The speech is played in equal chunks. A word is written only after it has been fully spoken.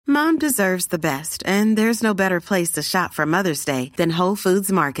Mom deserves the best, and there's no better place to shop for Mother's Day than Whole Foods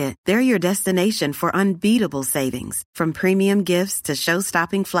Market. They're your destination for unbeatable savings, from premium gifts to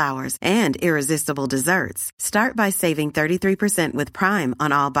show-stopping flowers and irresistible desserts. Start by saving 33% with Prime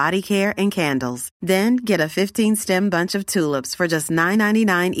on all body care and candles. Then get a 15-stem bunch of tulips for just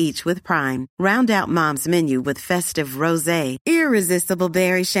 $9.99 each with Prime. Round out Mom's menu with festive rosé, irresistible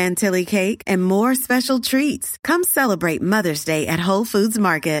berry chantilly cake, and more special treats. Come celebrate Mother's Day at Whole Foods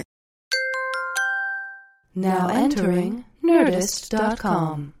Market. Now entering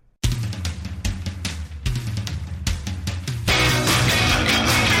Nerdist.com.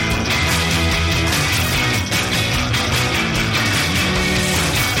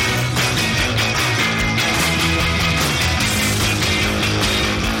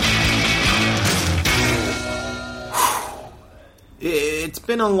 It's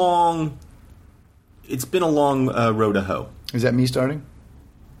been a long road to hoe. Is that me starting?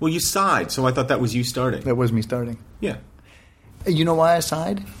 Well, you sighed, so I thought that was you starting. That was me starting. Yeah. You know why I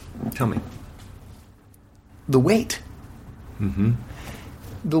sighed? Tell me. The weight. Mm-hmm.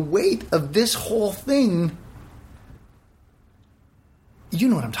 The weight of this whole thing. You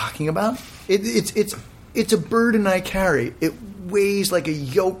know what I'm talking about. It's a burden I carry. It weighs like a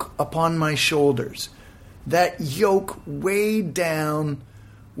yoke upon my shoulders. That yoke weighed down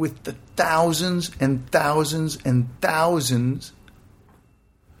with the thousands and thousands and thousands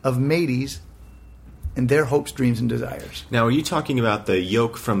of mateys and their hopes, dreams, and desires. Now, are you talking about the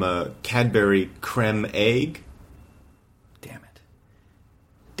yolk from a Cadbury creme egg?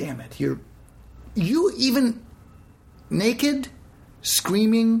 Damn it. You even naked,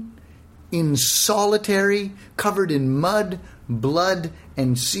 screaming, in solitary, covered in mud, blood,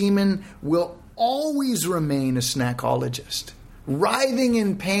 and semen, will always remain a snackologist. Writhing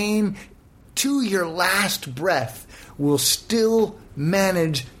in pain to your last breath will still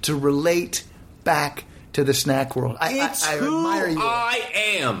manage to relate back to the snack world. I admire you. I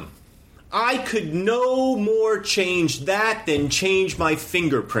am. I could no more change that than change my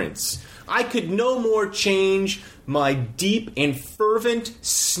fingerprints. I could no more change my deep and fervent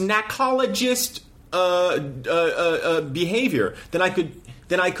snackologist behavior than I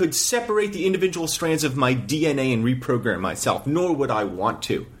could separate the individual strands of my DNA and reprogram myself, nor would I want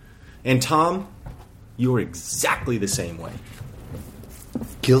to. And Tom, you're exactly the same way.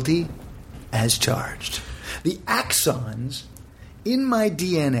 Guilty as charged. The axons in my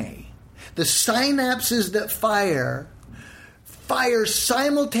DNA, the synapses that fire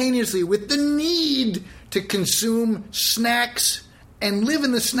simultaneously with the need to consume snacks and live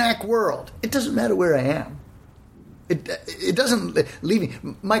in the snack world. It doesn't matter where I am. It doesn't leave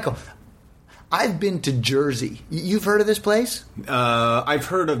me. Michael, I've been to Jersey. You've heard of this place? I've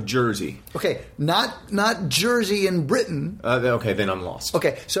heard of Jersey. Okay, not Jersey in Britain. Okay, then I'm lost.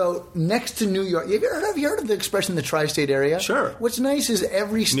 Okay, so next to New York. Have you heard of the expression the tri-state area? Sure. What's nice is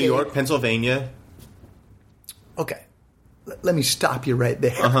every state... New York, Pennsylvania. Okay, let me stop you right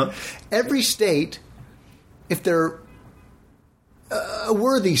there. Uh-huh. Every state, if they're a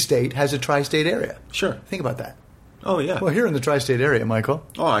worthy state, has a tri-state area. Sure. Think about that. Oh, yeah. Well, here in the tri-state area, Michael.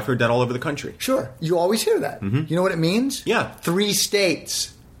 Oh, I've heard that all over the country. Sure. You always hear that. Mm-hmm. You know what it means? Yeah. 3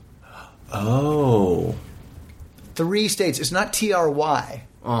 states. Oh. 3 states. It's not TRY.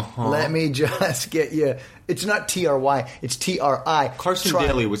 Uh-huh. Let me just get you. It's not TRY. It's TRI. Carson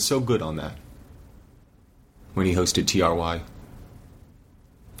Daly was so good on that when he hosted TRY.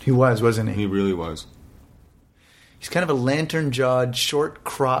 He was, wasn't he? He really was. He's kind of a lantern-jawed,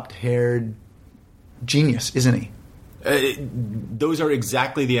 short-cropped-haired genius, isn't he? Those are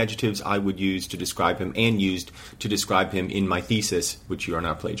exactly the adjectives I would use to describe him, and used to describe him in my thesis, which you are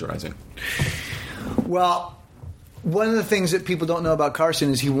now plagiarizing. Well, one of the things that people don't know about Carson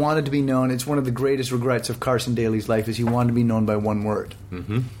is he wanted to be known. It's one of the greatest regrets of Carson Daly's life is he wanted to be known by one word.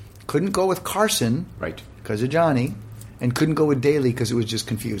 Mm-hmm. Couldn't go with Carson, right, because of Johnny, and couldn't go with Daly because it was just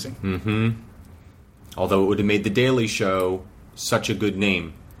confusing. Mm-hmm. Although it would have made the Daily Show such a good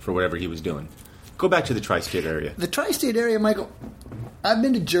name for whatever he was doing. Go back to the tri-state area. The tri-state area, Michael, I've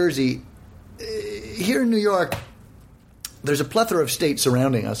been to Jersey. Here in New York, there's a plethora of states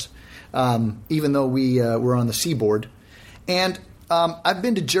surrounding us, even though we're on the seaboard. And I've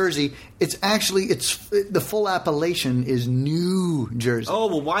been to Jersey. It's the full appellation is New Jersey. Oh,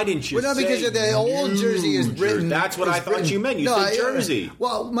 well, why didn't you say because the old Jersey is Britain. That's what I thought you meant. You said Jersey.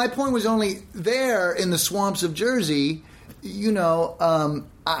 Well, my point was only there in the swamps of Jersey, you know,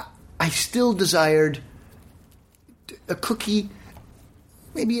 I still desired a cookie,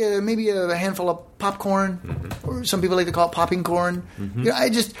 maybe a handful of popcorn, mm-hmm. or some people like to call it popping corn. Mm-hmm. You know,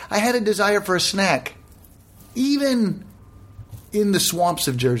 I had a desire for a snack, even in the swamps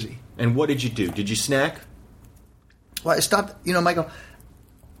of Jersey. And what did you do? Did you snack? Well, I stopped. You know, Michael,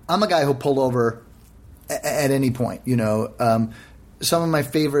 I'm a guy who'll pull over at any point. You know, some of my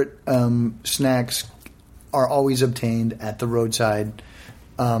favorite snacks are always obtained at the roadside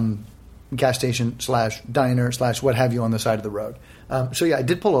gas station / diner / what have you on the side of the road. So yeah, I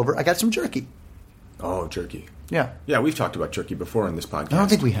did pull over. I got some jerky. Oh, jerky. Yeah. Yeah, we've talked about jerky before on this podcast. I don't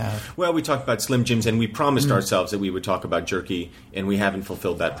think we have. Well, we talked about Slim Jims, and we promised ourselves that we would talk about jerky, and we haven't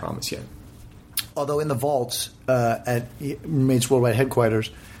fulfilled that promise yet. Although in the vaults at Mates Worldwide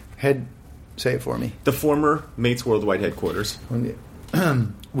headquarters, say it for me. The former Mates Worldwide headquarters. We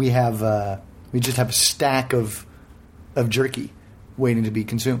just have a stack of jerky waiting to be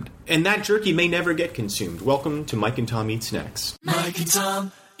consumed. And that jerky may never get consumed. Welcome to Mike and Tom Eat Snacks. Mike and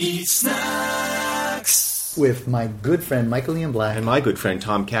Tom Eat Snacks. With my good friend Michael Ian Black. And my good friend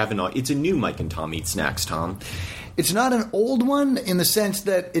Tom Cavanaugh. It's a new Mike and Tom Eat Snacks, Tom. It's not an old one in the sense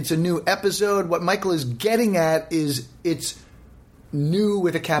that it's a new episode. What Michael is getting at is it's new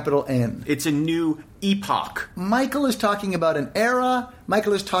with a capital N. It's a new epoch. Michael is talking about an era.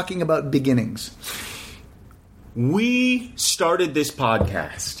 Michael is talking about beginnings. We started this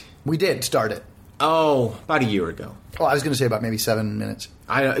podcast. We did start it. Oh, about a year ago. Oh, I was going to say about maybe 7 minutes.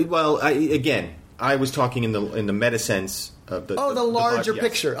 Again, I was talking in the meta sense of the larger podcast.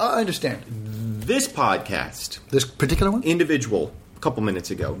 Picture. Oh, I understand. This podcast, this particular one, individual, a couple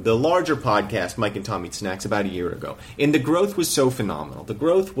minutes ago. The larger podcast, Mike and Tom Eat Snacks, about a year ago, and the growth was so phenomenal. The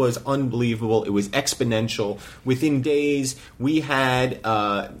growth was unbelievable. It was exponential. Within days, we had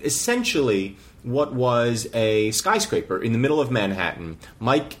essentially what was a skyscraper in the middle of Manhattan,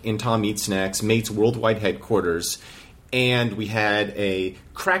 Mike and Tom Eat Snacks, Mates Worldwide headquarters, and we had a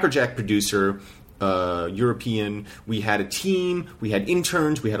crackerjack producer, European. We had a team. We had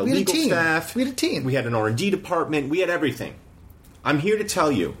interns. We had legal staff. We had a team. We had an R&D department. We had everything. I'm here to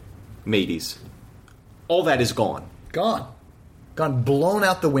tell you, mateys, all that is gone. Gone, blown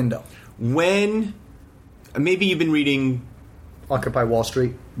out the window. When, maybe you've been reading Occupy Wall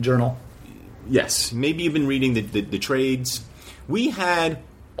Street Journal. Yes, maybe you've been reading the trades. We had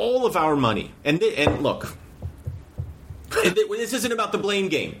all of our money, and look, this isn't about the blame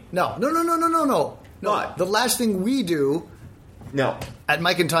game. No. What? The last thing we do, no, at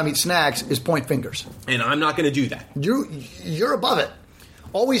Mike and Tom Eat Snacks is point fingers, and I'm not going to do that. You're above it.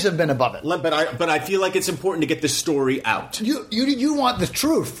 Always have been above it. But I feel like it's important to get this story out. You want the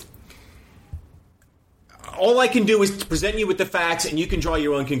truth. All I can do is present you with the facts, and you can draw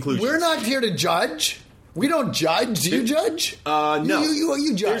your own conclusions. We're not here to judge. We don't judge. Do you judge? No.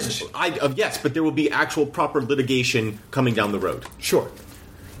 You judge. Yes, but there will be actual proper litigation coming down the road. Sure.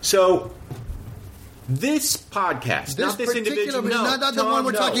 So, this podcast, not this individual, not the one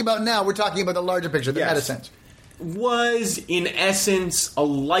we're talking about now. We're talking about the larger picture, the meta sense. Was, in essence, a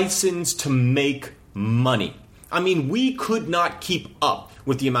license to make money. I mean, we could not keep up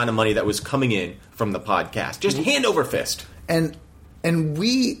with the amount of money that was coming in from the podcast. Just hand over fist. And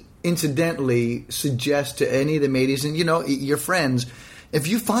we incidentally suggest to any of the mateys and, your friends, if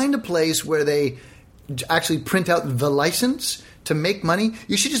you find a place where they actually print out the license to make money,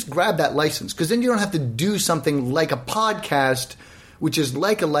 you should just grab that license, because then you don't have to do something like a podcast, which is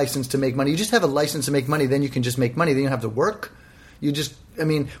like a license to make money. You just have a license to make money, then you can just make money. Then you don't have to work.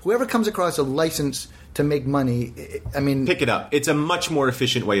 Whoever comes across a license to make money, pick it up. It's a much more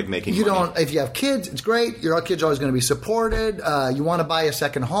efficient way of making money. If you have kids, it's great. Your kids are always going to be supported. You want to buy a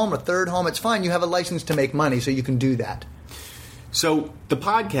second home, a third home, it's fine. You have a license to make money, so you can do that. So the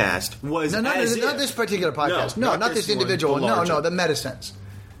podcast was not this particular podcast. No, not this individual. No, the meta sense.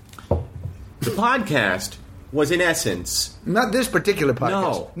 The podcast was, in essence, not this particular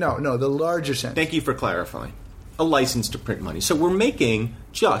podcast. No, the larger sense. Thank you for clarifying. A license to print money. So we're making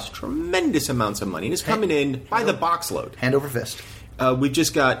just tremendous amounts of money. And it's coming in by the box load. Hand over fist. We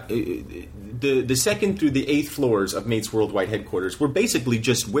just got the second through the 8th floors of Mates Worldwide headquarters were basically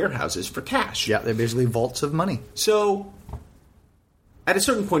just warehouses for cash. Yeah, they're basically vaults of money. So at a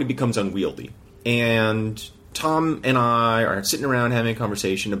certain point it becomes unwieldy. And Tom and I are sitting around having a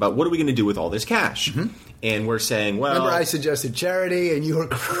conversation about what are we going to do with all this cash. Mm-hmm. And we're saying, well... Remember I suggested charity and you were...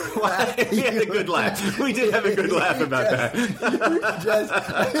 We had a good laugh. We did have a good laugh about that.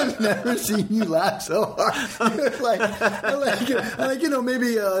 I have never seen you laugh so hard.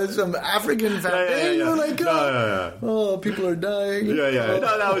 Maybe some African foundation. Yeah. Oh, people are dying. Yeah.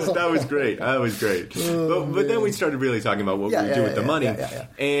 No, that was great. That was great. But then we started really talking about what we would do with the money. Yeah.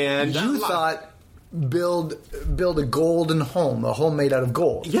 And you thought build a golden home, a home made out of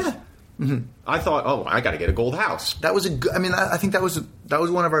gold. Yeah. I thought, I got to get a gold house. That was I think that was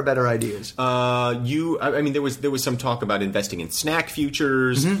one of our better ideas. There was some talk about investing in snack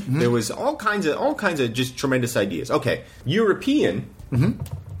futures. There was all kinds of just tremendous ideas. Okay, European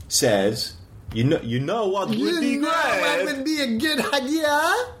says, you know what would be great? What would be a good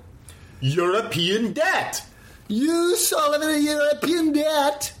idea? European debt. You Sullivan, European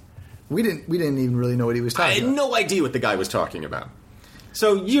debt. We didn't even really know what he was talking about. I had no idea what the guy was talking about.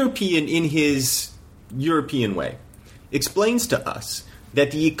 So European, in his European way, explains to us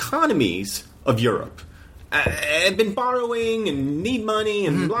that the economies of Europe have been borrowing and need money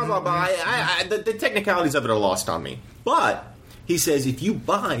and blah, blah, blah. The technicalities of it are lost on me. But he says if you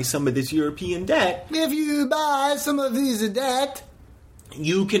buy some of this European debt... If you buy some of this debt...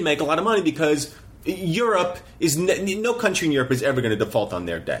 You can make a lot of money because... Europe is no country in Europe is ever going to default on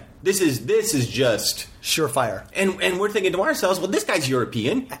their debt. This is just surefire. And we're thinking to ourselves, well, this guy's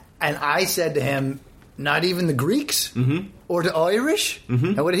European. And I said to him, not even the Greeks or the Irish.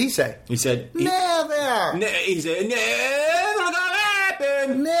 And what did he say? He said, never. He said, never gonna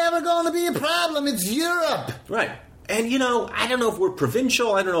happen. Never going to be a problem. It's Europe. Right. And, I don't know if we're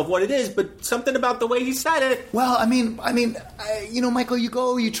provincial, I don't know what it is, but something about the way he said it. Well, Michael,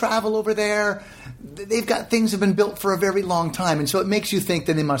 you travel over there. They've got things that have been built for a very long time, and so it makes you think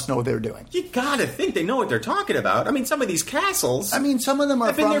that they must know what they're doing. You gotta think they know what they're talking about. Some of these castles... some of them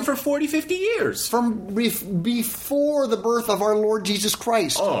have been there for 40, 50 years. From before the birth of our Lord Jesus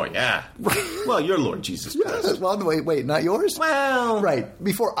Christ. Oh, yeah. Well, your Lord Jesus Christ. Yes. Well, wait, not yours? Well... Right.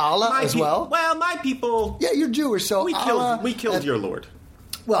 Before Allah as well? Well, my people... Yeah, you're Jewish, so we killed your Lord.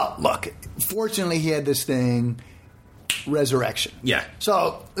 Well, look, fortunately he had this thing... resurrection. Yeah.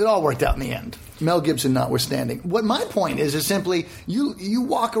 So it all worked out in the end. Mel Gibson notwithstanding. What my point is simply you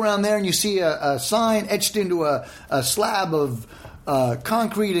walk around there and you see a sign etched into a slab of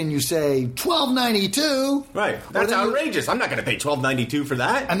concrete and you say $12.92. Right. That's outrageous. I'm not going to pay $12.92 for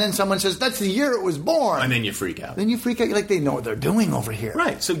that. And then someone says that's the year it was born. And then you freak out. You're like they know what they're doing over here.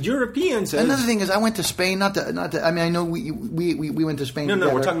 Right. So Europeans. Another thing is I went to Spain. I know we went to Spain. No,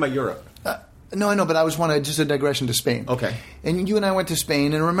 together. we're talking about Europe. No, I know, but I just a digression to Spain. Okay. And you and I went to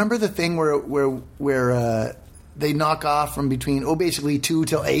Spain, and remember the thing where they knock off from between basically 2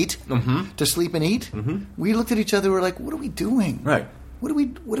 till 8 to sleep and eat. We looked at each other. We're like, what are we doing? Right. What are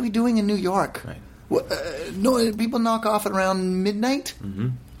we doing in New York? Right. No, people knock off at around midnight.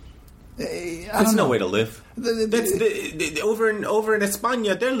 That's no way to live. Over in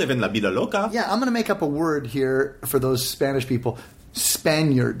España, they're living la vida loca. Yeah, I'm going to make up a word here for those Spanish people,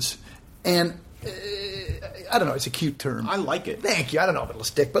 Spaniards. And I don't know, it's a cute term. I like it. Thank you. I don't know if it'll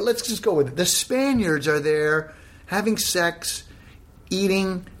stick, but let's just go with it. The Spaniards are there having sex,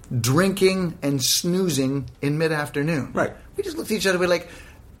 eating, drinking, and snoozing in mid-afternoon. Right. We just looked at each other, we're like,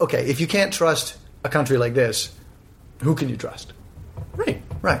 okay, if you can't trust a country like this, who can you trust? Right.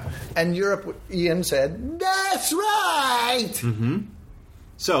 Right. And Europe, Ian said, that's right!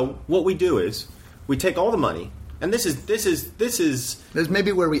 So what we do is we take all the money. And this is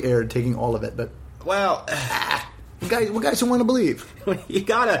maybe where we erred, taking all of it, but well, guys who want to believe. You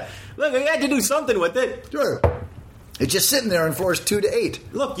gotta look. We had to do something with it. Sure, it's just sitting there in floors 2 to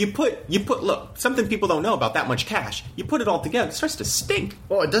 8. Look, you put. Look, something people don't know about that much cash. You put it all together, it starts to stink.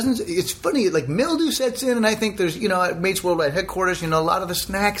 Oh, it doesn't. It's funny. Like mildew sets in, and I think there's at Mates Worldwide headquarters. A lot of the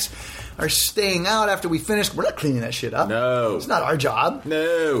snacks are staying out after we finish. We're not cleaning that shit up. No. It's not our job.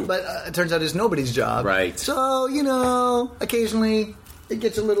 No. But it turns out it's nobody's job. Right. So, occasionally it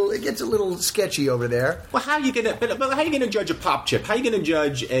gets a little sketchy over there. Well, how are you gonna judge a pop chip? How are you gonna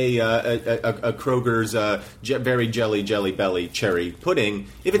judge a Kroger's very jelly belly cherry pudding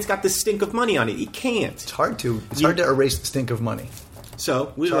if it's got the stink of money on it? You can't. It's hard to. It's hard to erase the stink of money.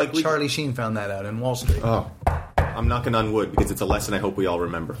 So Charlie Sheen found that out in Wall Street. Oh. I'm knocking on wood because it's a lesson I hope we all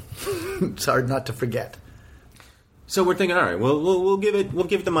remember. It's hard not to forget. So we're thinking, all right, we'll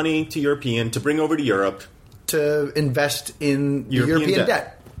give the money to European to bring over to Europe to invest in European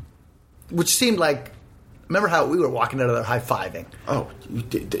debt, which seemed like. Remember how we were walking out of there high-fiving? Oh, you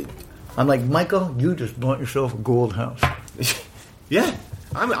did. I'm like, Michael, you just bought yourself a gold house. Yeah,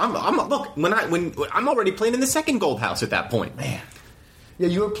 I'm already planning the second gold house at that point, man. Yeah,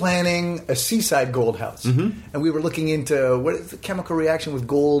 you were planning a seaside gold house, and we were looking into what is the chemical reaction with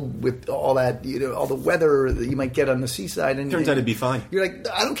gold, with all that, all the weather that you might get on the seaside. And turns out it'd be fine. You're like,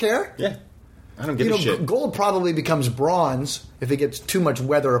 I don't care. Yeah, I don't give a shit. Gold probably becomes bronze if it gets too much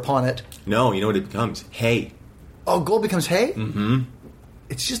weather upon it. No, you know what it becomes? Hay. Oh, gold becomes hay? Mm-hmm.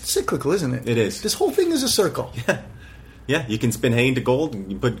 It's just cyclical, isn't it? It is. This whole thing is a circle. Yeah, yeah. You can spin hay into gold.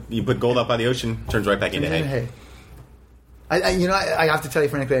 You put gold out by the ocean, turns right back into hay. I have to tell you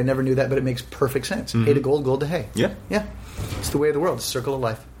frankly, I never knew that, but it makes perfect sense. Hay to gold, gold to hay. Yeah. Yeah. It's the way of the world. It's the circle of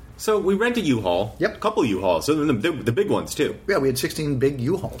life. So we rent a U-Haul. Yep. A couple U-Hauls. So the big ones, too. Yeah, we had 16 big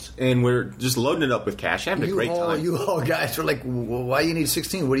U-Hauls. And we're just loading it up with cash. Having a great time. U-Haul guys were like, why do you need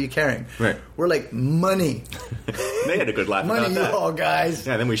 16? What are you carrying? Right. We're like, money. They had a good laugh Money about that. U-Haul guys.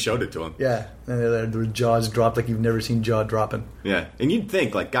 Yeah, then we showed it to them. Yeah. And their jaws dropped like you've never seen jaw dropping. Yeah. And you'd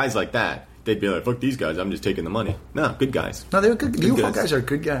think, like, guys like that, they'd be like, fuck these guys, I'm just taking the money. No, good guys. No, they were good. U-Haul guys. guys are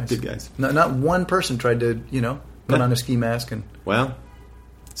good guys. Good guys. Not one person tried to, put on a ski mask and... Well,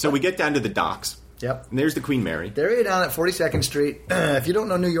 so we get down to the docks. Yep. And there's the Queen Mary. They're right down at 42nd Street. If you don't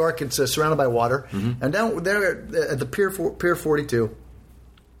know New York, it's surrounded by water. Mm-hmm. And down there at the Pier 42,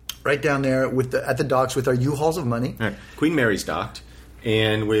 right down there at the docks with our U-Hauls of money. Right. Queen Mary's docked.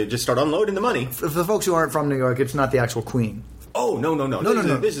 And we just start unloading the money. For the folks who aren't from New York, it's not the actual Queen. Oh, no. No.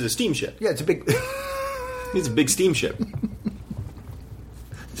 This is a steamship. Yeah, it's a big... It's a big steamship.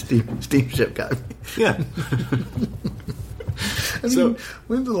 Steamship got me. Yeah. I mean,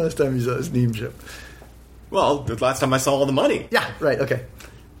 when's the last time you saw a steamship? Well, the last time I saw all the money. Yeah, right, okay.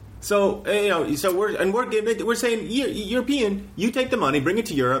 So we're saying, European, you take the money, bring it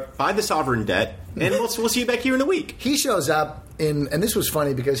to Europe, buy the sovereign debt, and we'll see you back here in a week. He shows up and this was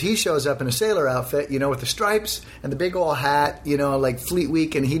funny because he shows up in a sailor outfit, with the stripes and the big old hat, like Fleet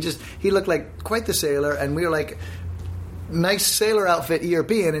Week, and he looked like quite the sailor, and we were like, nice sailor outfit,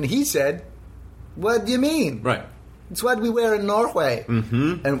 European, and he said, what do you mean? Right. It's what we wear in Norway.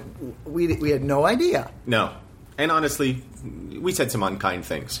 Mm-hmm. And we had no idea. No. And honestly, we said some unkind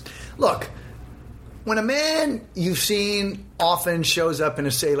things. Look, when a man you've seen often shows up in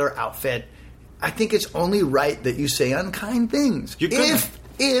a sailor outfit, I think it's only right that you say unkind things.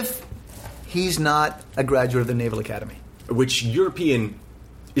 If he's not a graduate of the Naval Academy. Which European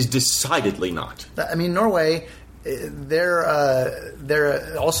is decidedly not. I mean, Norway, they're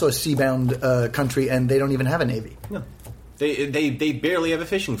also a sea-bound country, and they don't even have a navy. No. They barely have a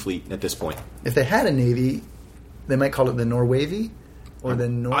fishing fleet at this point. If they had a navy, they might call it the Norwavy or the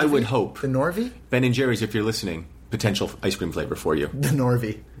Norvy. I would hope. The Norvy? Ben & Jerry's, if you're listening, potential ice cream flavor for you. The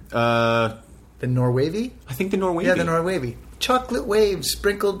Norvy. The Norwavy? I think the Norwavy. Yeah, the Norwavy. Chocolate waves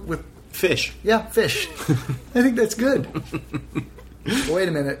sprinkled with... Fish. Yeah, fish. I think that's good. Wait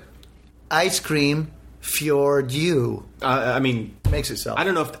a minute. Ice cream fjord you. I mean... Makes itself. I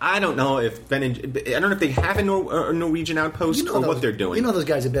don't know if they have a Norwegian outpost or what they're doing. You know those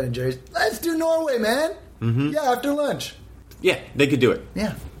guys at Ben & Jerry's. Let's do Norway, man. Mm-hmm. Yeah, after lunch. Yeah, they could do it.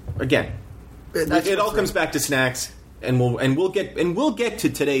 Yeah. Again, it all comes back to snacks, and we'll get to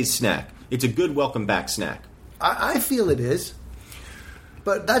today's snack. It's a good welcome back snack. I feel it is.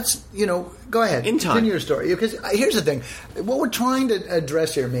 But that's, go ahead. In time. Continue your story. Because here's the thing. What we're trying to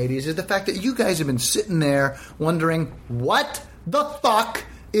address here, mateys, is the fact that you guys have been sitting there wondering, what the fuck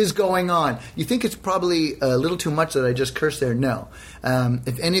is going on? You think it's probably a little too much that I just cursed there? No.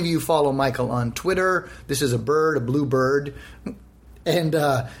 If any of you follow Michael on Twitter, this is a blue bird. And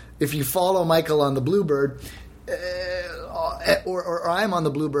if you follow Michael on the Bluebird, or I'm on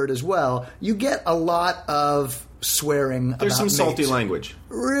the Bluebird as well, you get a lot of swearing. There's some salty mates. language.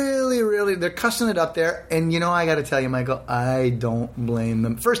 Really, really. They're cussing it up there. And, I got to tell you, Michael, I don't blame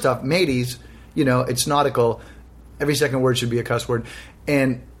them. First off, mateys, it's nautical. Every second word should be a cuss word.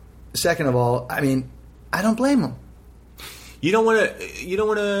 And second of all, I mean, I don't blame them. You don't want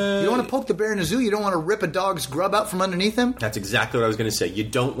to poke the bear in the zoo. You don't want to rip a dog's grub out from underneath him. That's exactly what I was going to say. You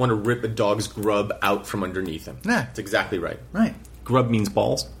don't want to rip a dog's grub out from underneath him. Yeah. That's exactly right. Right. Grub means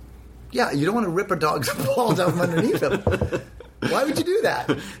balls. Yeah, you don't want to rip a dog's balls out from underneath him. Why would you do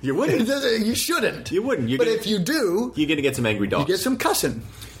that? You wouldn't. You shouldn't. You wouldn't. But if you do, you're going to get some angry dogs. You get some cussing.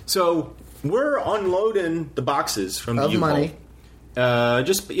 So we're unloading the boxes from the U-Haul. Money.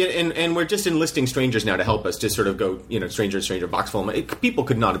 And we're just enlisting strangers now to help us just sort of go, stranger box full of money. People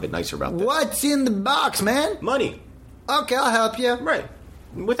could not have been nicer about this. What's in the box, man? Money. Okay, I'll help you. Right.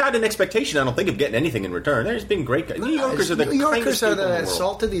 Without an expectation, I don't think of getting anything in return. There's been great guys. New Yorkers are the kindest people in the world.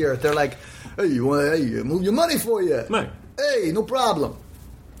 Salt of the earth. They're like, hey, move your money for you. Right. Hey, no problem.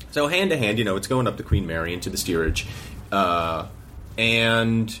 So hand to hand, it's going up to Queen Mary into the steerage, and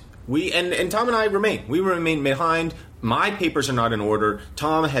Tom and I remain. We remain behind. My papers are not in order.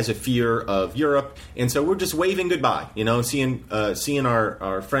 Tom has a fear of Europe, and so we're just waving goodbye. Seeing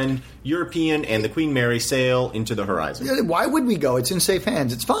our friend European and the Queen Mary sail into the horizon. Why would we go? It's in safe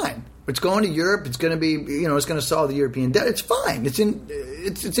hands. It's fine. It's going to Europe. It's going to be, it's going to solve the European debt. It's fine. It's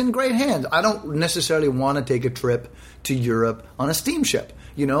in great hands. I don't necessarily want to take a trip to Europe on a steamship.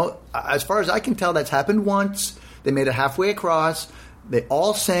 As far as I can tell, that's happened once. They made it halfway across. They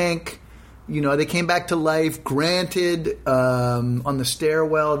all sank. They came back to life, granted, on the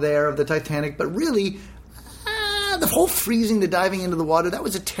stairwell there of the Titanic, but really, the whole freezing, the diving into the water, that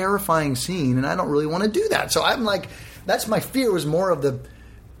was a terrifying scene, and I don't really want to do that. So I'm like, that's my fear, was more of the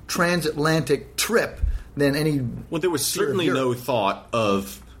transatlantic trip than any... Well, there was certainly no thought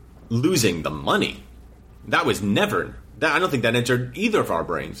of losing the money. That was never... I don't think that entered either of our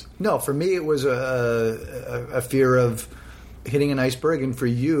brains. No, for me it was a fear of hitting an iceberg, and for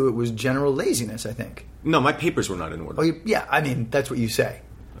you it was general laziness, I think. No, my papers were not in order. Oh, yeah, I mean, that's what you say.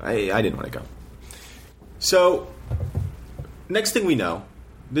 I didn't want to go. So, next thing we know,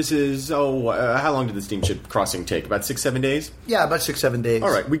 this is, how long did the steamship crossing take? About 6-7 days? Yeah, about 6-7 days.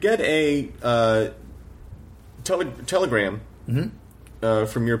 All right, we get a telegram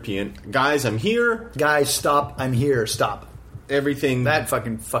from European. Guys, I'm here. Guys, stop. I'm here. Stop. Everything. That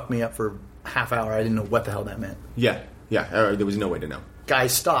fucking fucked me up for a half hour. I didn't know what the hell that meant. Yeah. There was no way to know.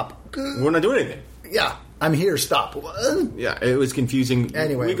 Guys, stop. We're not doing anything. Yeah, I'm here. Stop. Yeah, it was confusing.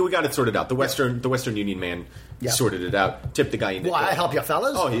 Anyway. We got it sorted out. The Western Union man sorted it out. Tipped the guy in nickel. Why, I help you,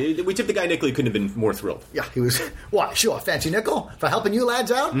 fellas? Oh, we tipped the guy nickel. He couldn't have been more thrilled. Yeah, he was. Why, sure, fancy nickel for helping you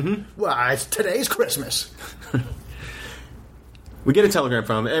lads out? Mm-hmm. Well, today's Christmas. We get a telegram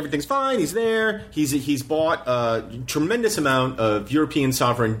from him. Everything's fine. He's there. He's bought a tremendous amount of European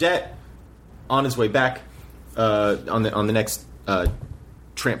sovereign debt on his way back on the next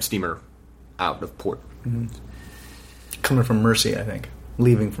tramp steamer out of port. Mm-hmm. Coming from Mercy, I think.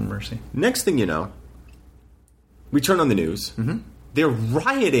 Leaving from Mercy. Next thing you know, we turn on the news. Mm-hmm. They're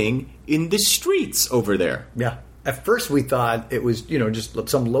rioting in the streets over there. Yeah. At first we thought it was, just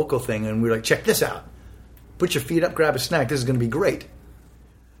some local thing, and we were like, check this out. Put your feet up, grab a snack. This is going to be great.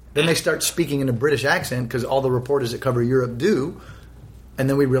 Then they start speaking in a British accent, because all the reporters that cover Europe do. And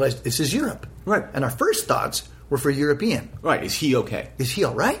then we realized this is Europe. Right. And our first thoughts were for European. Right. Is he okay? Is he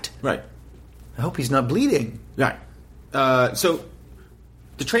all right? Right. I hope he's not bleeding. Right. So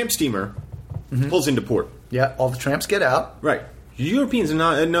the tramp steamer pulls into port. Yeah, all the tramps get out. Right. Europeans are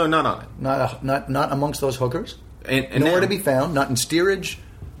not on it. Not amongst those hookers. And nowhere now, to be found. Not in steerage.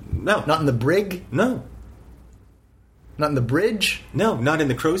 No. Not in the brig. No. Not in the bridge. No. Not in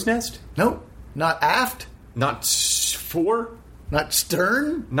the crow's nest. No. Not aft. Not fore. Not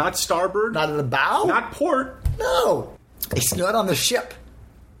stern. Not starboard. Not in the bow. Not port. No. It's not on the ship.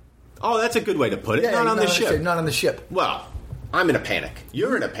 Oh, that's a good way to put it. Yeah, not on the ship. Not on the ship. Well, I'm in a panic.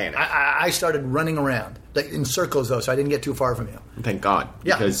 You're in a panic. I started running around, like in circles, though, so I didn't get too far from you. Thank God.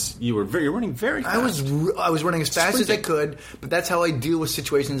 Yeah. Because you're running very fast. I was running as fast as I could, but that's how I deal with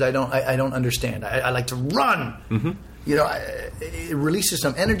situations I don't understand. I like to run. Mm-hmm. It releases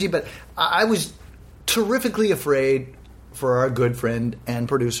some energy, but I was terrifically afraid for our good friend and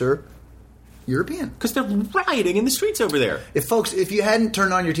producer, European. Because they're rioting in the streets over there. If you hadn't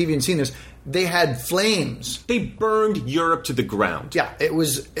turned on your TV and seen this, they had flames. They burned Europe to the ground. Yeah, it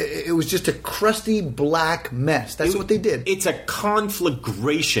was just a crusty black mess. That's what they did. It's a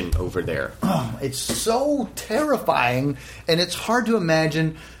conflagration over there. Oh, it's so terrifying, and it's hard to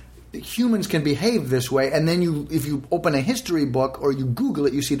imagine that humans can behave this way. And then if you open a history book or you Google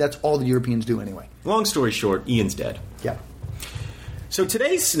it, you see that's all the Europeans do anyway. Long story short, Ian's dead. Yeah. So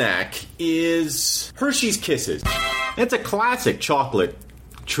today's snack is Hershey's Kisses. It's a classic chocolate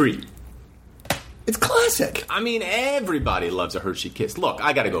treat. It's classic. I mean, everybody loves a Hershey Kiss. Look,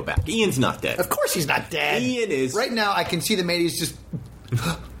 I gotta go back. Ian's not dead. Of course he's not dead. Ian is. Right now, I can see the mateys just...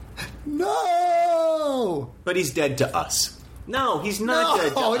 No! But he's dead to us. No, he's not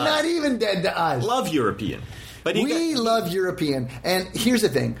dead to us. No, not even dead to us. Love European. But we love European. And here's the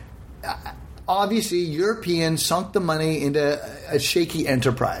thing. Obviously, Europeans sunk the money into a shaky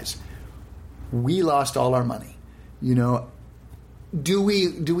enterprise. We lost all our money. Do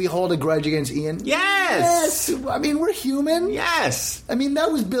we hold a grudge against Ian? Yes! I mean, we're human. Yes! I mean,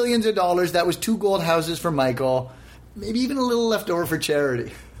 that was billions of dollars. That was 2 gold houses for Michael. Maybe even a little left over for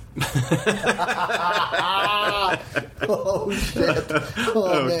charity. Oh, shit.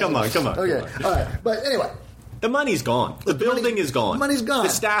 Oh, man. Come on. Okay, all right. But anyway. The money's gone. The building is gone. The money's gone.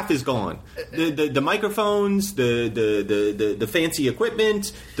 The staff is gone. The microphones, the fancy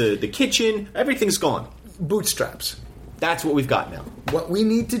equipment, the kitchen, everything's gone. Bootstraps. That's what we've got now. What we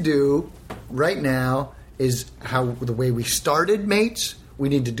need to do right now is the way we started, mates. We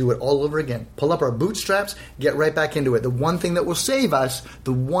need to do it all over again. Pull up our bootstraps, get right back into it. The one thing that will save us,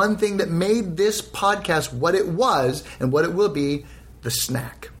 the one thing that made this podcast what it was and what it will be, the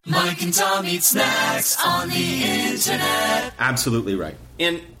snack. Mike and Tom eat snacks on the internet. Absolutely right.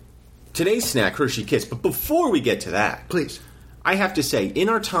 And today's snack, Hershey Kiss. But before we get to that, please, I have to say, in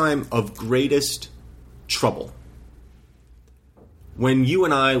our time of greatest trouble, when you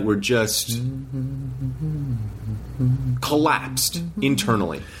and I were just collapsed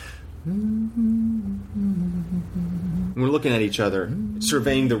internally. We're looking at each other,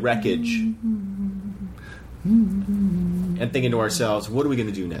 surveying the wreckage, and thinking to ourselves, what are we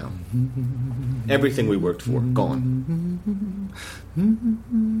going to do now? Everything we worked for, gone.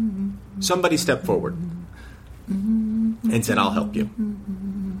 Somebody stepped forward and said, I'll help you.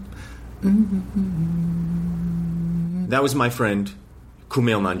 That was my friend,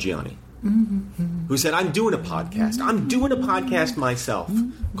 Kumail Nanjiani, who said, I'm doing a podcast. I'm doing a podcast myself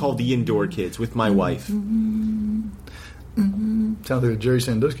called The Indoor Kids with my wife. Sounds like a Jerry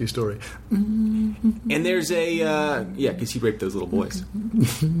Sandusky story. And there's a, because he raped those little boys.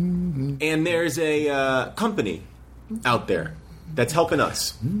 And there's a company out there that's helping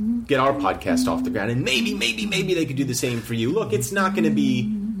us get our podcast off the ground. And maybe they could do the same for you. Look, it's not going to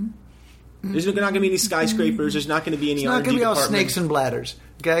be... There's not going to be any skyscrapers. There's not going to be any. It's not going to be all snakes and bladders.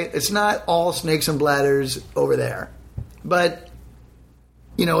 Okay, it's not all snakes and bladders over there. But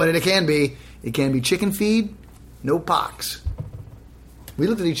you know what it can be? It can be chicken feed, no pox. We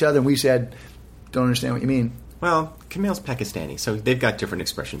looked at each other and we said, "Don't understand what you mean." Well, Kumail's Pakistani, so they've got different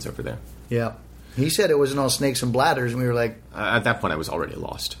expressions over there. Yeah, he said it wasn't all snakes and bladders, and we were like, at that point, I was already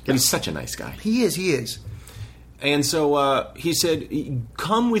lost. But he's such a nice guy. He is. And so he said,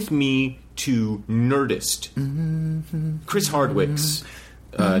 "Come with me to Nerdist, Chris Hardwick's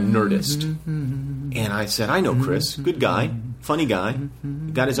Nerdist." And I said, I know Chris, good guy, funny guy,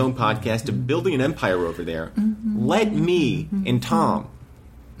 got his own podcast, building an empire over there. Let me and Tom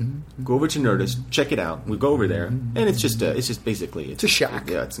go over to Nerdist, check it out. We go over there, and it's just basically it's a shack.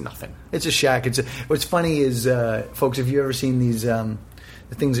 Yeah, it's nothing. It's a shack. What's funny is, folks, have you ever seen these the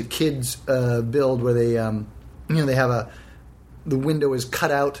things that kids build where they they have the window is cut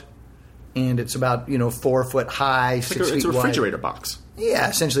out. And it's about 4 foot high, 6 feet wide. It's a refrigerator box. Yeah,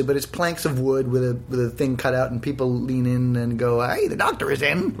 essentially, but it's planks of wood with a thing cut out, and people lean in and go, "Hey, the doctor is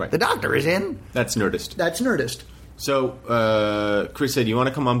in. Right. The doctor is in." That's Nerdist. That's Nerdist. So Chris said, "You want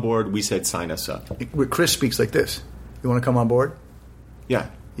to come on board?" We said, "Sign us up." Chris speaks like this. You want to come on board? Yeah,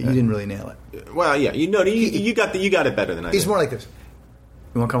 you didn't really nail it. Well, yeah, you got it better than I did. He's more like this.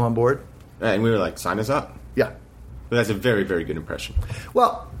 You want to come on board? And we were like, "Sign us up." Yeah, but that's a very, very good impression.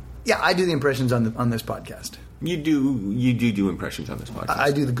 Well. Yeah, I do the impressions on this podcast. You do impressions on this podcast.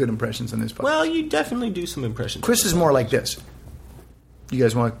 I do the good impressions on this podcast. Well, you definitely do some impressions. Chris is more like this. You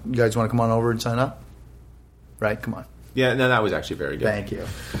guys want to come on over and sign up? Right, come on. Yeah, no, that was actually very good. Thank you.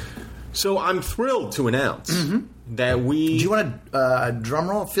 So I'm thrilled to announce that we. Do you want a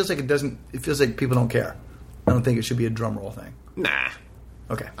drum roll? It feels like it doesn't. It feels like people don't care. I don't think it should be a drum roll thing. Nah.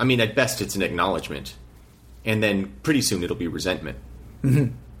 Okay. I mean, at best, it's an acknowledgement, and then pretty soon it'll be resentment.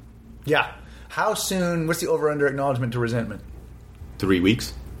 Mm-hmm. Yeah. How soon? What's the over/under acknowledgement to resentment? 3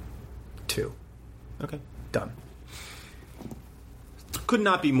 weeks. 2. Okay. Done. Could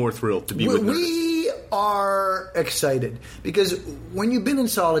not be more thrilled to be with Nerdist. We are excited because when you've been in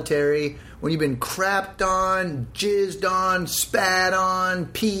solitary, when you've been crapped on, jizzed on, spat on,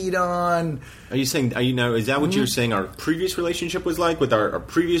 peed on. Is that what you're saying our previous relationship was like with our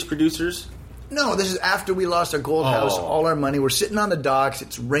previous producers? No, this is after we lost our gold house, all our money. We're sitting on the docks.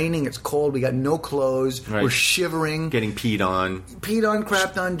 It's raining. It's cold. We got no clothes. Right. We're shivering. Getting peed on.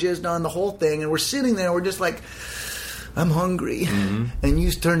 Crapped on, jizzed on, the whole thing. And we're sitting there. We're just like, I'm hungry. Mm-hmm. And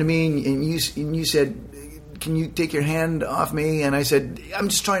you turned to me and you said, can you take your hand off me? And I said, I'm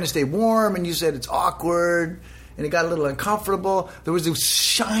just trying to stay warm. And you said, it's awkward. And it got a little uncomfortable. There was this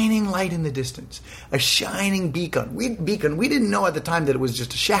shining light in the distance, a shining beacon. We didn't know at the time that it was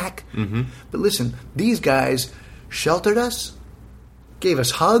just a shack. Mm-hmm. But listen, these guys sheltered us, gave us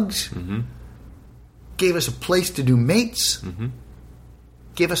hugs, gave us a place to do Mates,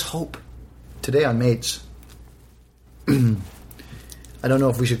 gave us hope. Today on Mates, I don't know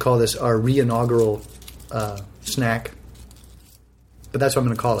if we should call this our re-inaugural snack, but that's what I'm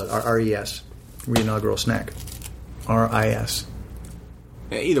going to call it, our RES, re-inaugural snack. RIS.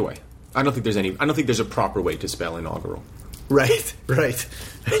 Either way, I don't think there's a proper way to spell inaugural. Right.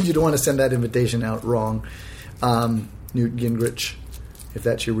 You don't want to send that invitation out wrong. Newt Gingrich, if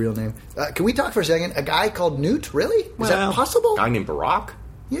that's your real name. Can we talk for a second? A guy called Newt, really? Is that possible? A guy named Barack?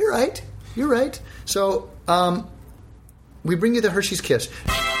 You're right. So, we bring you the Hershey's Kiss.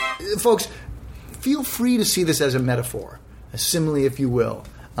 Folks, feel free to see this as a metaphor, a simile, if you will.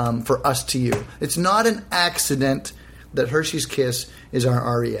 For us to you. It's not an accident that Hershey's Kiss is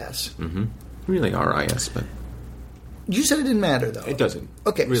our RES. Mm-hmm. Really RIS, but... You said it didn't matter, though. It doesn't.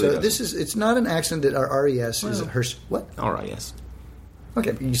 Okay, really so doesn't. it's not an accident that our RES is Hershey... What? RIS.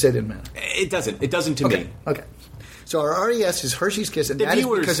 Okay, you said it didn't matter. It doesn't. It doesn't to me. Okay. So our RES is Hershey's Kiss, and The that is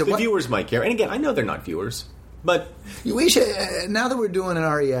because of what viewers might care. And again, I know they're not viewers, but we should. Now that we're doing an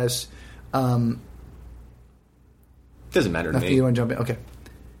RES, doesn't matter to after me. you want to jump in, okay.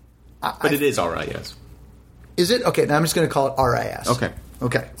 But it is RIS. Is it? Okay, now I'm just going to call it RIS. Okay.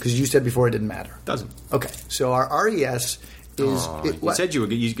 Okay, because you said before it didn't matter. Doesn't. Okay, so our RES is... You said you were.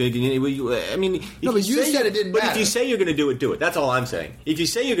 I mean, if No, but you said it didn't But matter. if you say you're going to do it, do it. That's all I'm saying. If you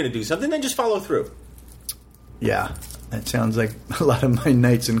say you're going to do something, then just follow through. Yeah, that sounds like a lot of my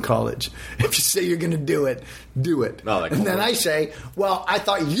nights in college. If you say you're going to do it, do it. Oh, and then I say, well, I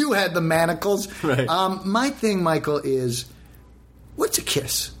thought you had the manacles. Right. My thing, Michael, is what's a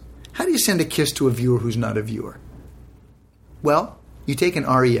kiss? How do you send a kiss to a viewer who's not a viewer? Well, you take an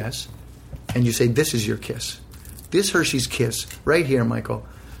RES and you say, this is your kiss. This Hershey's Kiss right here, Michael,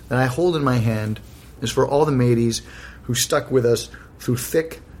 that I hold in my hand is for all the mateys who stuck with us through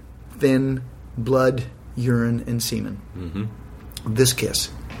thick, thin blood, urine, and semen. Mm-hmm. This kiss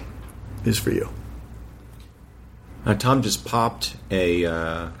is for you. Tom just popped a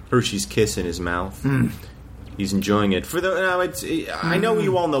Hershey's Kiss in his mouth. He's enjoying it. I know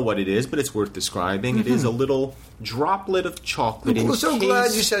you all know what it is, but it's worth describing. It is a little droplet of chocolate. I'm so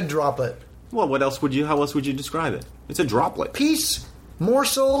glad you said droplet. Well, what else would you? How else would you describe it? It's a droplet. Piece,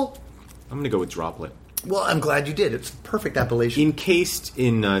 morsel. I'm going to go with droplet. Well, I'm glad you did. It's a perfect appellation. Encased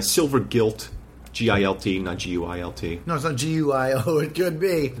in silver gilt, G-I-L-T, not G-U-I-L-T. No, it's not G-U-I-O. It could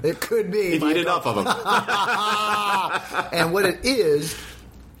be. It could be. If you eat enough of them. And what it is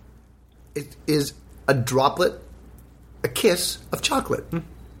a droplet, a kiss of chocolate.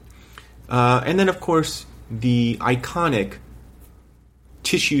 And then, of course, the iconic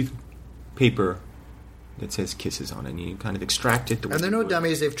tissue paper that says Kisses on it. And you kind of extract it. And they're no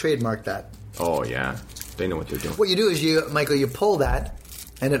dummies. They've trademarked that. Oh, yeah. They know what they're doing. What you do is Michael, you pull that,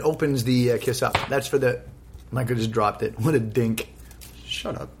 and it opens the kiss up. That's for the... Michael just dropped it. What a dink.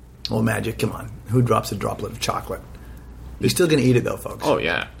 Shut up. Oh, magic. Come on. Who drops a droplet of chocolate? You're still going to eat it, though, folks. Oh,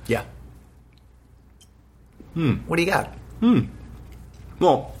 yeah. Yeah. What do you got?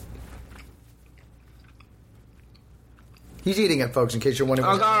 Well, He's eating it, folks, in case you're wondering.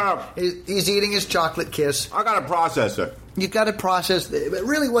 He's eating his chocolate kiss. I got to process it. You've got to process... But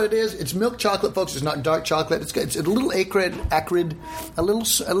really what it is, it's milk chocolate, folks. It's not dark chocolate. It's a little acrid, a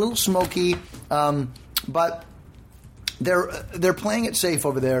little smoky, but... They're playing it safe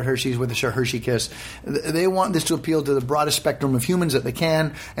over there at Hershey's with the Hershey Kiss. They want this to appeal to the broadest spectrum of humans that they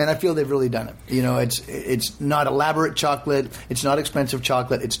can, and I feel they've really done it. You know, it's not elaborate chocolate, it's not expensive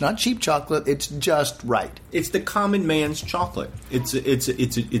chocolate, it's not cheap chocolate, it's just right. It's the common man's chocolate. It's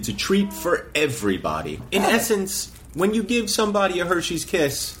a treat for everybody. In essence, when you give somebody a Hershey's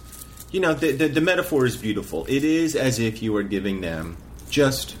Kiss, you know, the metaphor is beautiful. It is as if you are giving them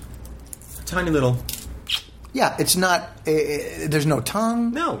just a tiny little... Yeah, it's not. There's no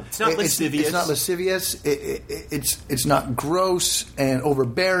tongue. No, it's not lascivious. It's not lascivious. It's not gross and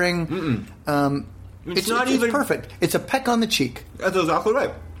overbearing. It's not even... It's perfect. It's a peck on the cheek. That's exactly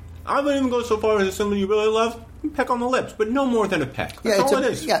right. I wouldn't even go so far as something you really love, peck on the lips, but no more than a peck. That's all it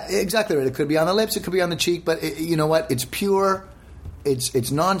is. Yeah, exactly right. It could be on the lips. It could be on the cheek. But you know what? It's pure.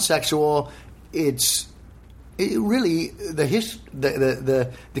 It's non-sexual. Really,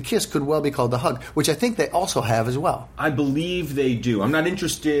 the kiss could well be called the hug, which I think they also have as well. I believe they do. I'm not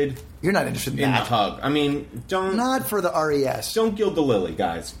interested. You're not interested in the that hug. I mean, not for the RES. Don't gild the lily,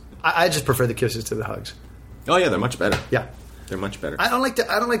 guys. I just prefer the kisses to the hugs. Oh yeah, they're much better. Yeah. They're much better. I don't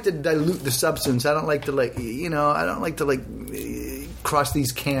like to dilute the substance. I don't like to cross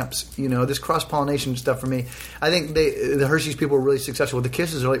these camps. You know, this cross pollination stuff for me. I think the Hershey's people were really successful with the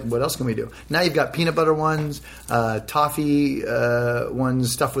kisses. They're like, what else can we do? Now you've got peanut butter ones, toffee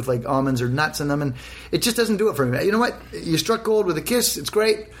ones, stuff with like almonds or nuts in them, and it just doesn't do it for me. You know what? You struck gold with a kiss. It's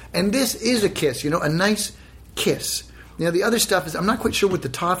great, and this is a kiss. You know, a nice kiss. You know, the other stuff is, I'm not quite sure with the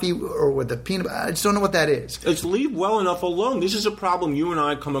toffee or with the peanut butter. I just don't know what that is. It's leave well enough alone. This is a problem you and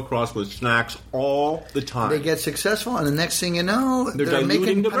I come across with snacks all the time. They get successful, and the next thing you know, they're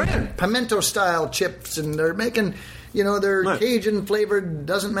making the brand. Pimento-style chips, and they're making, you know, they're right. Cajun-flavored,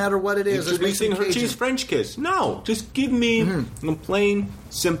 doesn't matter what it is. Introducing Hershey's French Kiss. No, just give me a plain,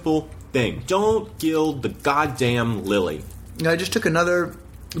 simple thing. Don't gild the goddamn lily. You know, I just took another...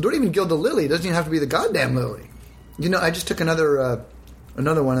 Don't even gild the lily. It doesn't even have to be the goddamn lily. You know, I just took another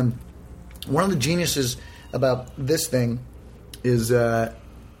one, and one of the geniuses about this thing is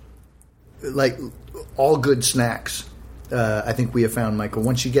like all good snacks. I think we have found, Michael.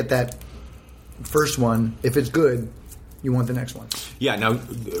 Once you get that first one, if it's good, you want the next one. Yeah. Now,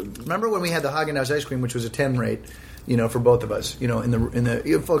 remember when we had the Haagen-Dazs ice cream, which was a 10 rate? for both of us. In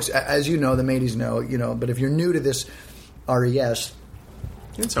the folks, as you know, the mateys know. But if you're new to this RES,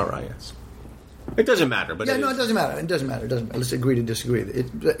 it's RIS. It doesn't matter. But it doesn't matter. It doesn't matter. Let's agree to disagree.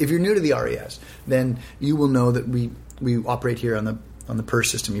 If you're new to the RES, then you will know that we operate here on the PER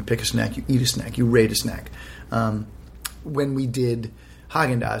system. You pick a snack, you eat a snack, you rate a snack. When we did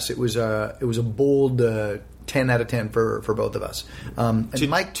Häagen-Dazs, it was a bold 10 out of 10 for both of us. And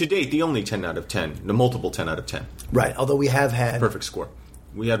Mike, to date, the only 10 out of 10, the multiple 10 out of 10. Right. Although we have had perfect score.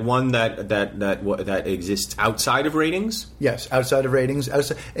 We had one that exists outside of ratings. Yes, outside of ratings.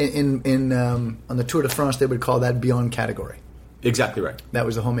 Outside, on the Tour de France, they would call that beyond category. Exactly right. That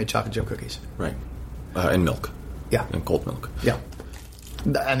was the homemade chocolate chip cookies. Right. And milk. Yeah. And cold milk. Yeah.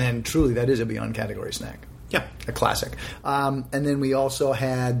 And then truly, that is a beyond category snack. Yeah. A classic. And then we also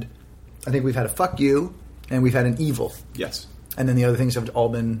had, I think we've had a fuck you, and we've had an evil. Yes. And then the other things have all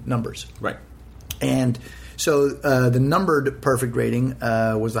been numbers. Right. And so the numbered perfect rating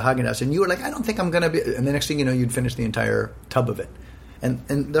was the Häagen-Dazs. And you were like, I don't think I'm going to be... And the next thing you know, you'd finish the entire tub of it.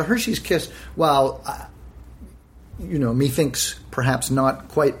 And the Hershey's Kiss, while, methinks perhaps not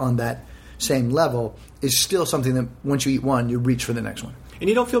quite on that same level, is still something that once you eat one, you reach for the next one. And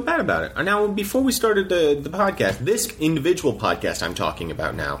you don't feel bad about it. Now, before we started the podcast, this individual podcast I'm talking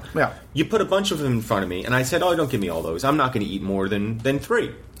about now, you put a bunch of them in front of me, and I said, don't give me all those. I'm not going to eat more than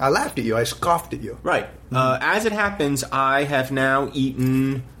 3. I laughed at you. I scoffed at you. Right. Mm-hmm. As it happens, I have now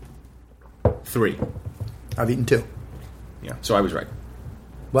eaten 3. I've eaten 2. Yeah, so I was right.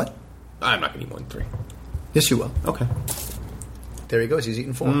 What? I'm not going to eat more than 3. Yes, you will. Okay. There he goes. He's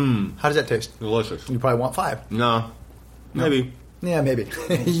eating 4. How does that taste? Delicious. You probably want 5. No. Maybe. Yeah, maybe.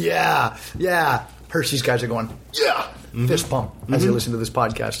 yeah. Hershey's guys are going, fist pump as they listen to this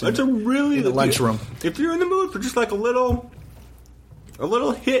podcast. That's a really in the lunchroom. If you're in the mood for just like a little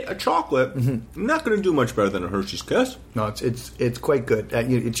hit of chocolate, I'm not going to do much better than a Hershey's Kiss. No, it's quite good.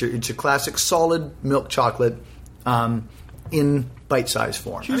 It's your classic solid milk chocolate in bite-sized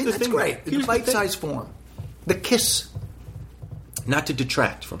form. That's great. It's bite-sized form. The Kiss. Not to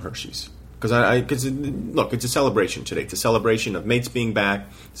detract from Hershey's. Because look, it's a celebration today. It's a celebration of mates being back,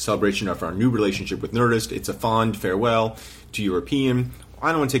 a celebration of our new relationship with Nerdist. It's a fond farewell to European. I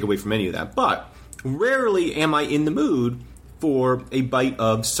don't want to take away from any of that, but rarely am I in the mood for a bite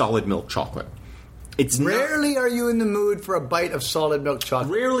of solid milk chocolate. Rarely are you in the mood for a bite of solid milk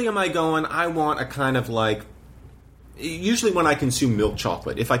chocolate. Rarely am I going, I want a kind of like... Usually when I consume milk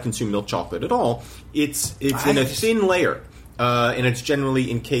chocolate, if I consume milk chocolate at all, it's in a thin layer. And it's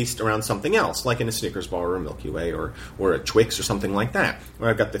generally encased around something else, like in a Snickers bar or a Milky Way or a Twix or something like that, where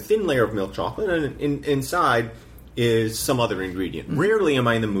I've got the thin layer of milk chocolate and inside is some other ingredient. Rarely am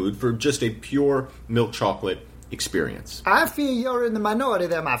I in the mood for just a pure milk chocolate experience. I feel you're in the minority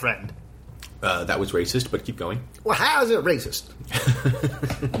there, my friend. That was racist, but keep going. Well, how is it racist?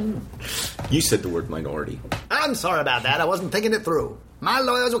 You said the word minority. I'm sorry about that. I wasn't thinking it through. My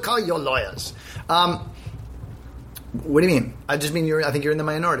lawyers will call your lawyers. What do you mean? I just mean I think you're in the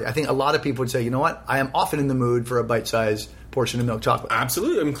minority. I think a lot of people would say, you know what? I am often in the mood for a bite-sized portion of milk chocolate.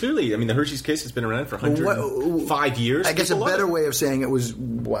 Absolutely. Clearly. The Hershey's Kiss has been around for 105 years. I guess a better way of saying it was,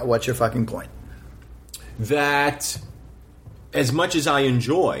 what's your fucking point? That as much as I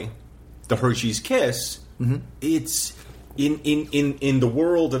enjoy the Hershey's Kiss, it's in the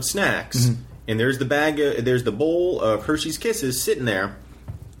world of snacks, and there's the bowl of Hershey's Kisses sitting there.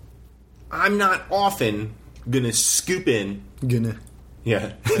 I'm not often gonna scoop in.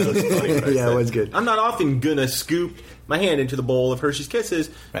 Yeah, that was funny. Yeah, it was good. I'm not often gonna scoop my hand into the bowl of Hershey's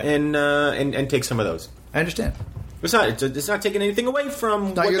Kisses and take some of those. I understand. It's not taking anything away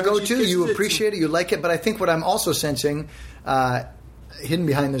from not your go-to. You appreciate it, you like it, but I think what I'm also sensing, hidden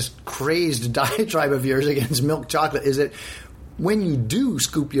behind this crazed diatribe of yours against milk chocolate, is that when you do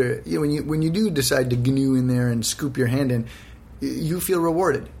scoop when you do decide to gnu in there and scoop your hand in, you feel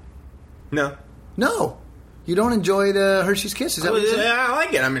rewarded. No. You don't enjoy the Hershey's Kiss? Is that what you're saying? I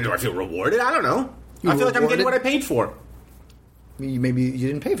like it. Do I feel rewarded? I don't know. I feel like I'm getting what I paid for. Maybe you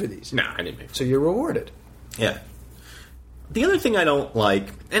didn't pay for these. No, I didn't pay for them. So you're rewarded. Yeah. The other thing I don't like,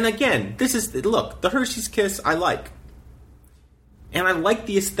 and again, the Hershey's Kiss I like. And I like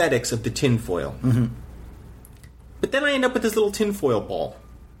the aesthetics of the tinfoil. But then I end up with this little tinfoil ball.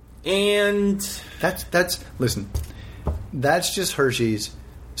 And... Listen, that's just Hershey's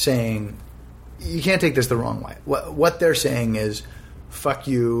saying... You can't take this the wrong way. What they're saying is, fuck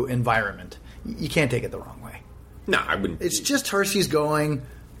you, environment. You can't take it the wrong way. No, I wouldn't. It's just Hershey's going,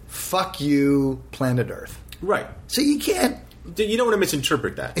 fuck you, planet Earth. Right. So you can't You don't want to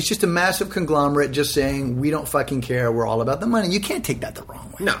misinterpret that. It's just a massive conglomerate just saying, we don't fucking care, we're all about the money. You can't take that the wrong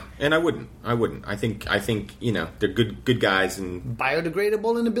way. No, and I wouldn't. I think they're good guys and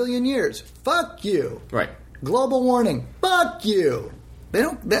Biodegradable in a billion years. Fuck you. right. Global warming. Fuck you. They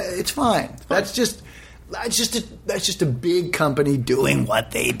don't. It's fine. That's just a big company doing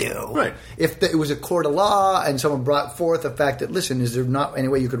what they do. Right. If it was a court of law and someone brought forth the fact that, listen, is there not any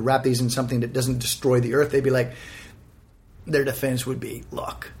way you could wrap these in something that doesn't destroy the earth? They'd be like, their defense would be,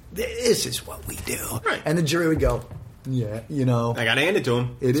 look, this is what we do. Right. And the jury would go, yeah, I got to hand it to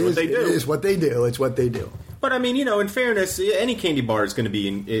them. It is what they do. It is what they do. It's what they do. But I mean, in fairness, any candy bar is going to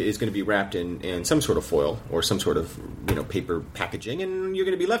be wrapped in some sort of foil or some sort of paper packaging, and you're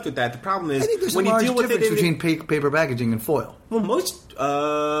going to be left with that. The problem is I think there's when a you large deal with difference it between paper packaging and foil. well,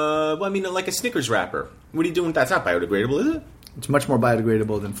 like a Snickers wrapper. What are you doing? That's not biodegradable, is it? It's much more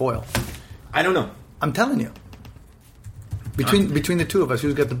biodegradable than foil. I don't know. I'm telling you. Between the two of us,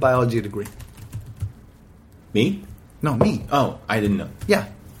 who's got the biology degree? Me? No, me. Oh, I didn't know. Yeah.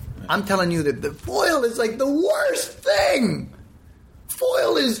 I'm telling you that the foil is like the worst thing.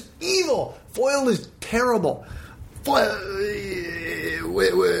 Foil is evil. Foil is terrible. Foil,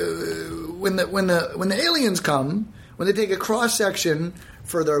 when the aliens come, when they take a cross section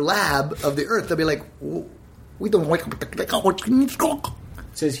for their lab of the Earth, they'll be like, we don't like. It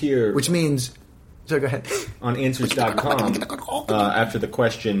says here, Which means, sorry, go ahead. on Answers.com, after the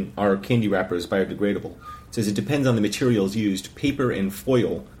question, are candy wrappers biodegradable? It says it depends on the materials used. Paper and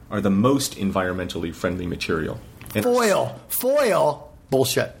foil are the most environmentally friendly material. And Foil,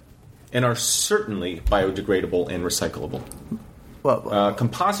 bullshit. and are certainly biodegradable and recyclable. Well,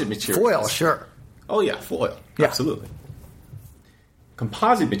 Composite materials. foil, sure. Oh, yeah, foil. Yeah. Absolutely.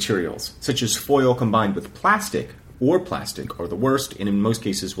 Composite materials, such as foil combined with plastic are the worst, and in most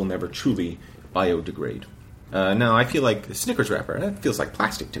cases will never truly biodegrade. Now, I feel like the Snickers wrapper, that feels like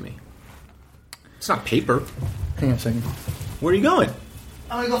plastic to me. It's not paper. Hang on a second. Where are you going?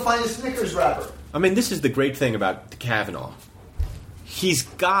 I'm going to go find a Snickers wrapper. I mean, this is the great thing about Kavanaugh. He's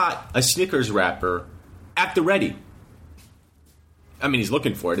got a Snickers wrapper at the ready. I mean, he's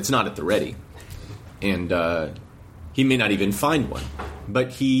looking for it. It's not at the ready. And he may not even find one.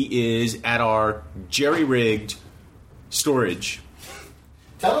 But he is at our jerry-rigged storage.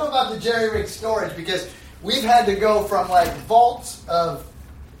 Tell them about the jerry-rigged storage, because we've had to go from, like, vaults of...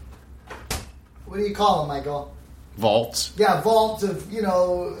 What do you call them, Michael? Vaults. Yeah, vaults of,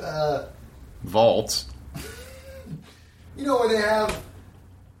 Vaults. where they have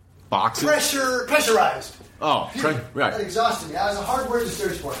Boxes. pressurized. Oh, right. That exhausted me. That was a hard word to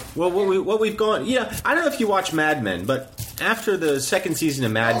search for. Well, what we've gone... I don't know if you watch Mad Men, but after the second season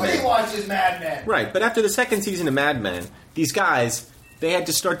of Mad Nobody Men... watches Mad Men. Right, but after the second season of Mad Men, these guys, they had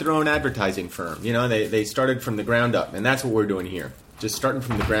to start their own advertising firm. They started from the ground up, and that's what we're doing here. Just starting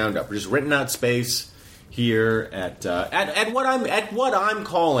from the ground up. We're just renting out space here at what I'm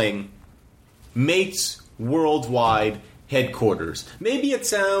calling Mates Worldwide Headquarters. Maybe it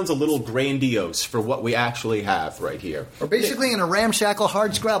sounds a little grandiose for what we actually have right here. We're basically in a ramshackle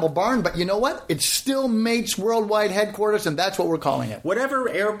hard-scrabble barn, but you know what? It's still Mates Worldwide Headquarters, and that's what we're calling it. Whatever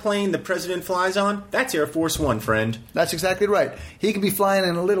airplane the president flies on, that's Air Force One, friend. That's exactly right. He could be flying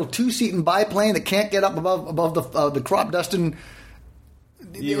in a little two-seating biplane that can't get up above the crop dusting.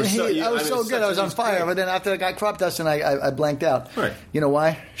 I was so good. I was on fire, but then after I got crop dusting, I blanked out. Right. You know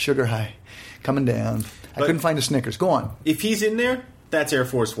why? Sugar high. Coming down. I couldn't find a Snickers. Go on. If he's in there, that's Air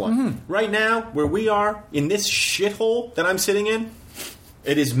Force One. Mm-hmm. Right now, where we are, in this shithole that I'm sitting in,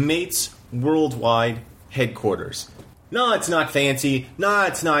 it is Mates Worldwide Headquarters. No, it's not fancy. No,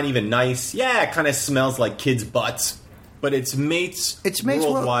 it's not even nice. Yeah, it kind of smells like kids' butts. But it's Mates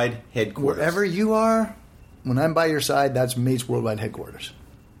Worldwide Headquarters. Wherever you are, when I'm by your side, that's Mates Worldwide Headquarters.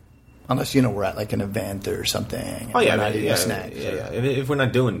 Unless, we're at like an event or something. Oh, yeah. Not eating Yeah. snacks. If we're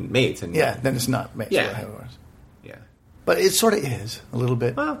not doing Mates. Then it's not Mates Worldwide Headquarters. Yeah. But it sort of is, a little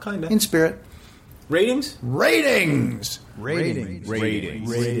bit. Well, kind of. In spirit. Ratings. Ratings.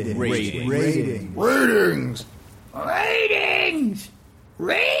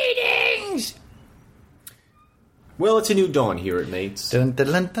 Well, it's a new dawn here at Mates. Dun, dun,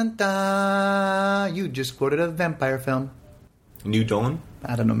 dun, dun, dun. You just quoted a vampire film. New dawn?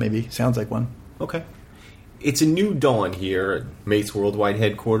 I don't know, maybe. Sounds like one. Okay. It's a new dawn here at Mates Worldwide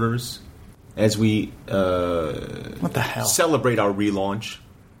Headquarters as we What the hell? celebrate our relaunch.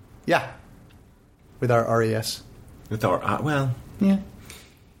 Yeah. With our RES. With our, Yeah.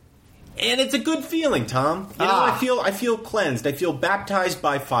 And it's a good feeling, Tom. You know, I feel cleansed. I feel baptized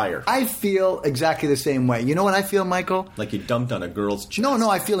by fire. I feel exactly the same way. You know what I feel, Michael? Like you dumped on a girl's chest. No,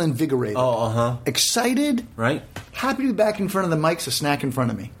 I feel invigorated. Oh, uh-huh. Excited. Right? Happy to be back in front of the mics, a snack in front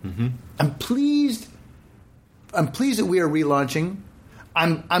of me. Mm-hmm. I'm pleased that we are relaunching.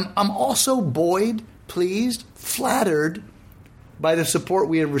 I'm also buoyed, pleased, flattered by the support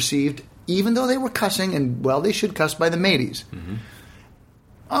we have received, even though they were cussing, and, well, they should cuss by the mateys. Mm-hmm.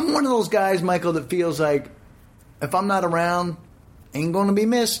 I'm one of those guys, Michael, that feels like if I'm not around, ain't going to be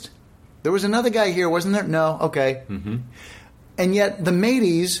missed. There was another guy here, wasn't there? No? Okay. Mm-hmm. And yet the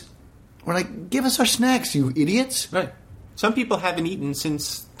mateys were like, give us our snacks, you idiots. Right. Some people haven't eaten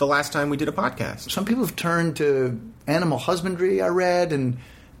since the last time we did a podcast. Some people have turned to animal husbandry, I read, and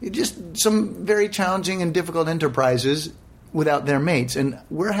just some very challenging and difficult enterprises without their mates. And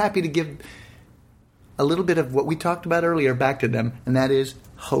we're happy to give a little bit of what we talked about earlier back to them, and that is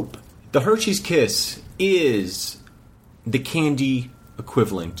hope. The Hershey's Kiss is the candy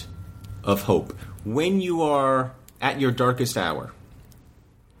equivalent of hope. When you are at your darkest hour,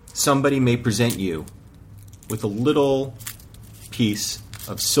 somebody may present you with a little piece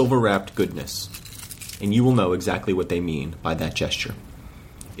of silver-wrapped goodness, and you will know exactly what they mean by that gesture.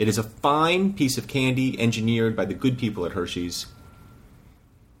 It is a fine piece of candy engineered by the good people at Hershey's.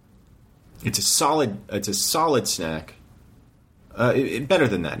 It's a solid snack. Better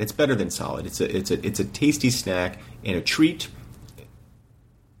than that. It's better than solid. It's a tasty snack and a treat.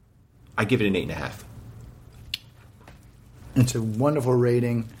 I give it an 8.5. It's a wonderful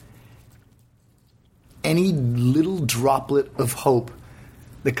rating. Any little droplet of hope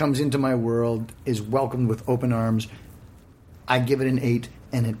that comes into my world is welcomed with open arms. I give it an 8,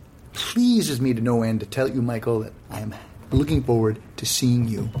 and it pleases me to no end to tell you, Michael, that I am looking forward to seeing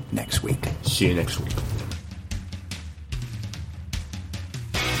you next week. See you next week.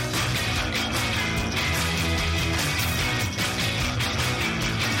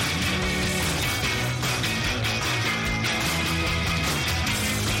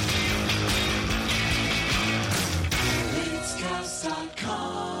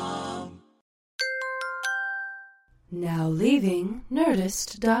 Now leaving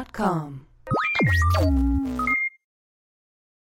Nerdist.com.